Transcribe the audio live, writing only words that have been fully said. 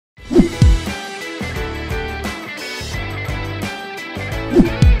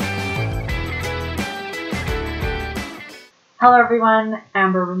Hello everyone,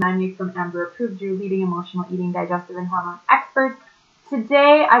 Amber reminding you from Amber Approved, your leading emotional eating, digestive, and hormone expert.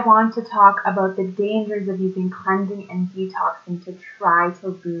 Today I want to talk about the dangers of using cleansing and detoxing to try to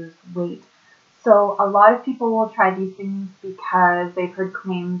lose weight. So a lot of people will try these things because they've heard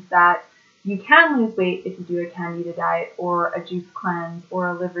claims that you can lose weight if you do a Candida diet or a juice cleanse or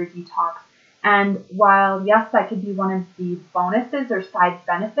a liver detox. And while yes, that could be one of the bonuses or side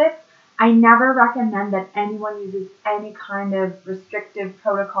benefits, I never recommend that anyone uses any kind of restrictive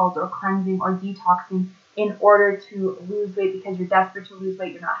protocols or cleansing or detoxing in order to lose weight because you're desperate to lose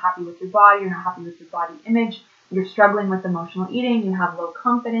weight, you're not happy with your body, you're not happy with your body image, you're struggling with emotional eating, you have low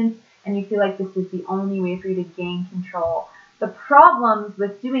confidence, and you feel like this is the only way for you to gain control. The problems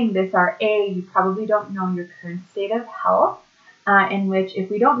with doing this are A, you probably don't know your current state of health, in which if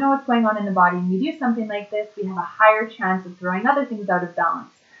we don't know what's going on in the body and we do something like this, we have a higher chance of throwing other things out of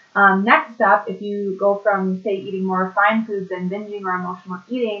balance. Next up, if you go from, say, eating more refined foods and binging or emotional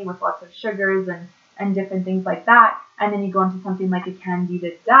eating with lots of sugars and different things like that, and then you go into something like a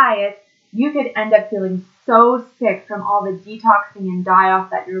Candida diet, you could end up feeling so sick from all the detoxing and die-off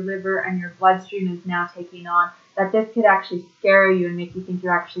that your liver and your bloodstream is now taking on that this could actually scare you and make you think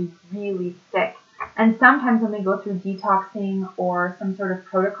you're actually really sick. And sometimes when we go through detoxing or some sort of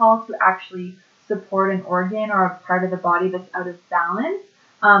protocol to actually support an organ or a part of the body that's out of balance,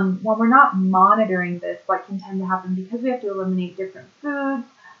 when we're not monitoring this, what can tend to happen because we have to eliminate different foods.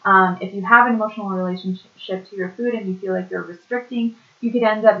 If you have an emotional relationship to your food and you feel like you're restricting, you could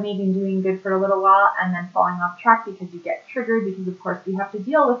end up maybe doing good for a little while and then falling off track because you get triggered because, of course, we have to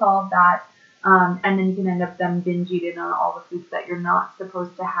deal with all of that. And then you can end up then binge eating on all the foods that you're not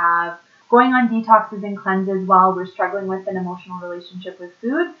supposed to have. Going on detoxes and cleanses while we're struggling with an emotional relationship with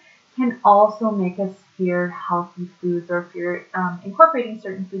food can also make us fear healthy foods or fear incorporating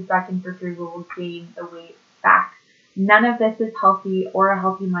certain foods back in for fear we will gain the weight back. None of this is healthy or a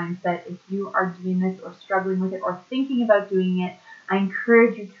healthy mindset. If you are doing this or struggling with it or thinking about doing it, I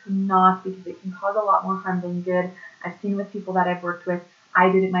encourage you to not, because it can cause a lot more harm than good. I've seen with people that I've worked with. I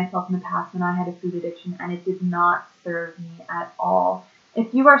did it myself in the past when I had a food addiction, and it did not serve me at all.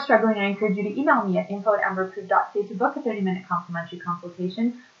 If you are struggling, I encourage you to email me at info@amberapproved.ca to book a 30-minute complimentary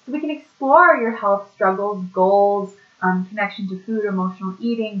consultation so we can explore your health struggles, goals, connection to food, emotional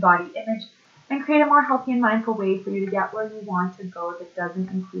eating, body image, and create a more healthy and mindful way for you to get where you want to go that doesn't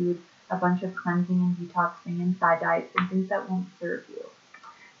include a bunch of cleansing and detoxing and fad diets and things that won't serve you.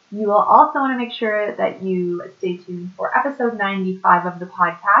 You will also want to make sure that you stay tuned for episode 95 of the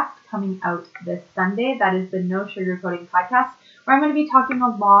podcast coming out this Sunday. That is the No Sugarcoating podcast, where I'm going to be talking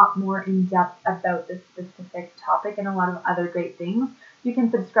a lot more in depth about this specific topic and a lot of other great things. You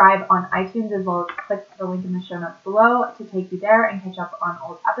can subscribe on iTunes as well as click the link in the show notes below to take you there and catch up on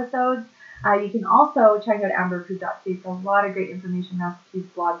old episodes. You can also check out amberapproved.ca for a lot of great information, recipes,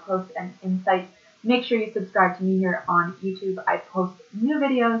 blog posts, and insights. Make sure you subscribe to me here on YouTube. I post new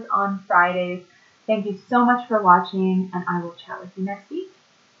videos on Fridays. Thank you so much for watching, and I will chat with you next week.